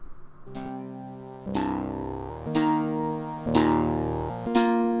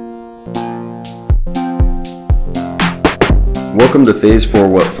Welcome to Phase 4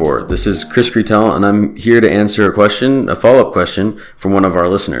 What For? This is Chris Cretel, and I'm here to answer a follow-up question from one of our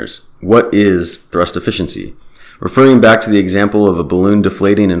listeners. What is thrust efficiency? Referring back to the example of a balloon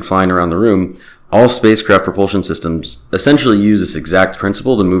deflating and flying around the room, all spacecraft propulsion systems essentially use this exact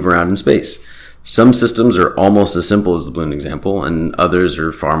principle to move around in space. Some systems are almost as simple as the balloon example, and others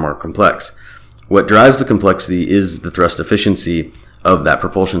are far more complex. What drives the complexity is the thrust efficiency of that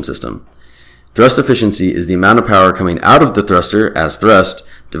propulsion system. Thrust efficiency is the amount of power coming out of the thruster as thrust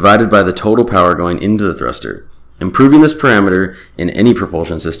divided by the total power going into the thruster. Improving this parameter in any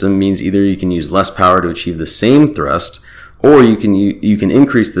propulsion system means either you can use less power to achieve the same thrust, or you can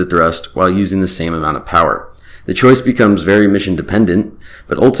increase the thrust while using the same amount of power. The choice becomes very mission dependent,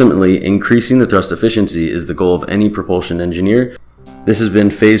 but ultimately increasing the thrust efficiency is the goal of any propulsion engineer. This has been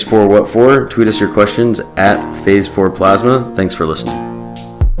Phase 4 What For? Tweet us your questions at Phase 4 Plasma. Thanks for listening.